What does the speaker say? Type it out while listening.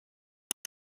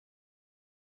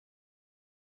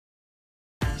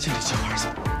心里叫儿子，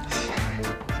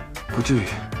不至于，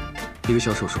一个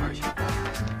小手术而已。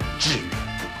至于，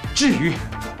至于，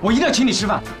我一定要请你吃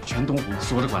饭。全东湖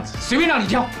所有的馆子随便让你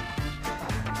挑，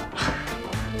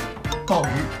鲍鱼、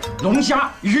龙虾、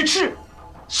鱼翅、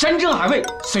山珍海味，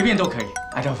随便都可以。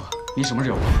艾大夫，你什么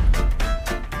时候有空？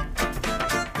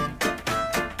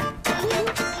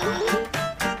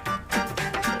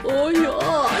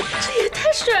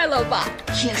 太帅了吧！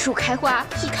野树开花，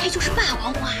一开就是霸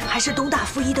王花。还是东大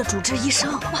附一的主治医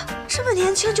生，哇，这么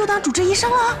年轻就当主治医生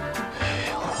了？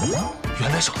原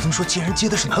来小曾说接人接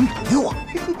的是男朋友啊！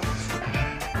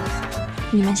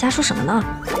你们瞎说什么呢？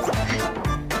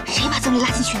谁把曾丽拉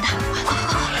进群的？快！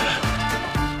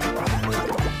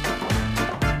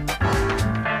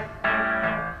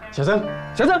小曾，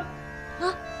小曾，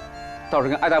啊，到时候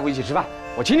跟艾大夫一起吃饭，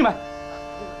我请你们。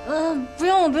 不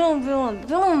用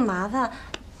那么麻烦。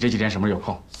这几天什么时候有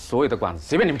空，所有的馆子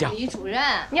随便你们挑。李主任，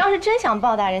你要是真想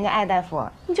报答人家艾大夫，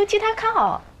你就替他看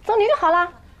好曾黎就好了。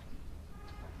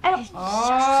哎，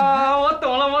哦，我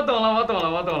懂了。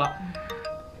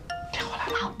电话来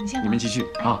了，好，你先。你们继续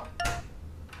啊。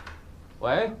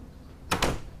喂，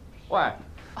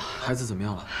孩子怎么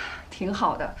样了？ 挺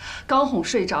好的，刚哄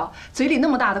睡着，嘴里那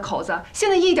么大的口子，现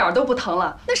在一点都不疼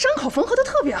了，那伤口缝合的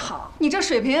特别好。你这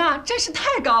水平啊，真是太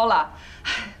高了。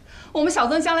我们小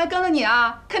曾将来跟了你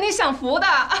啊，肯定享福的。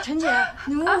陈姐，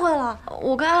你误会了，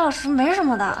我跟艾老师没什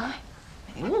么的。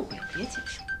没误会，别解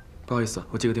释。不好意思，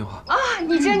我接个电话。啊，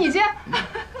你接。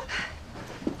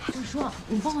我说，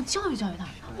你帮我教育教育他。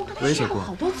我跟他喂，小郭，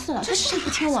好多次了，他是不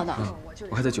听我的。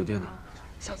我还在酒店呢。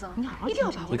 小曾，你好好一定要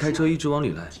把握。你开车一直往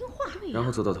里来，听话，然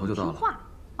后走到头就到了。听话，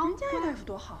人家艾大夫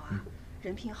多好啊，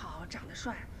人品好，长得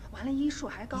帅，完了医术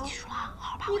还高。你说啊，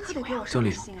好好把你握可得给我经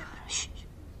理，心啊！嘘，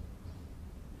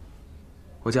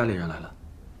我家里人来了。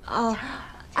哦，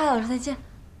艾老师再见。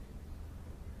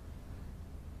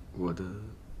我的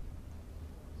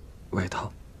外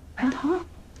套。外套？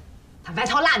他外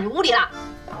套落你屋里了。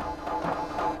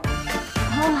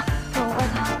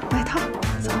外套？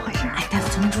怎么回事？艾大夫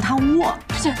曾经住他屋。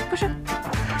这不是。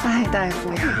艾大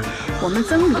夫呀，我们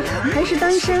曾理啊还是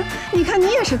单身，你看你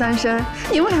也是单身，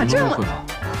你们俩这么……会了，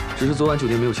只是昨晚酒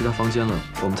店没有其他房间了，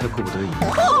我们才迫不得已。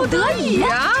迫不得已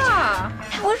呀！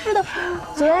不是的，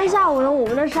昨天下午呢，我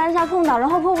们在山下碰到，然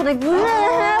后迫不得已，不是，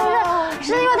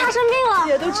是因为他生病了。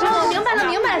姐都知道，明白了。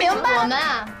我们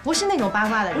啊，不是那种八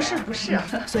卦的人，不是，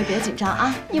所以别紧张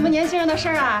啊。你们年轻人的事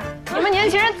儿啊，你们年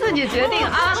轻人自己决定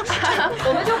啊，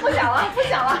我们就不讲了。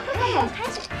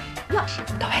要是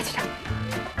到外去。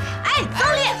哎，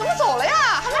曾丽怎么走了呀？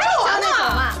还没说完呢。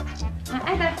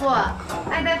艾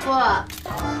大夫，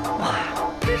哇，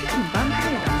真是挺般配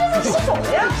的。这怎么走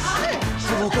了呀？师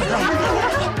傅，快让！来，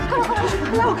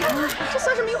我看，这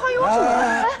算是名花有主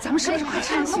了。咱们是不是快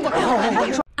吃上去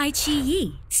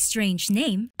？iQiyi, strange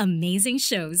name, amazing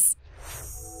shows.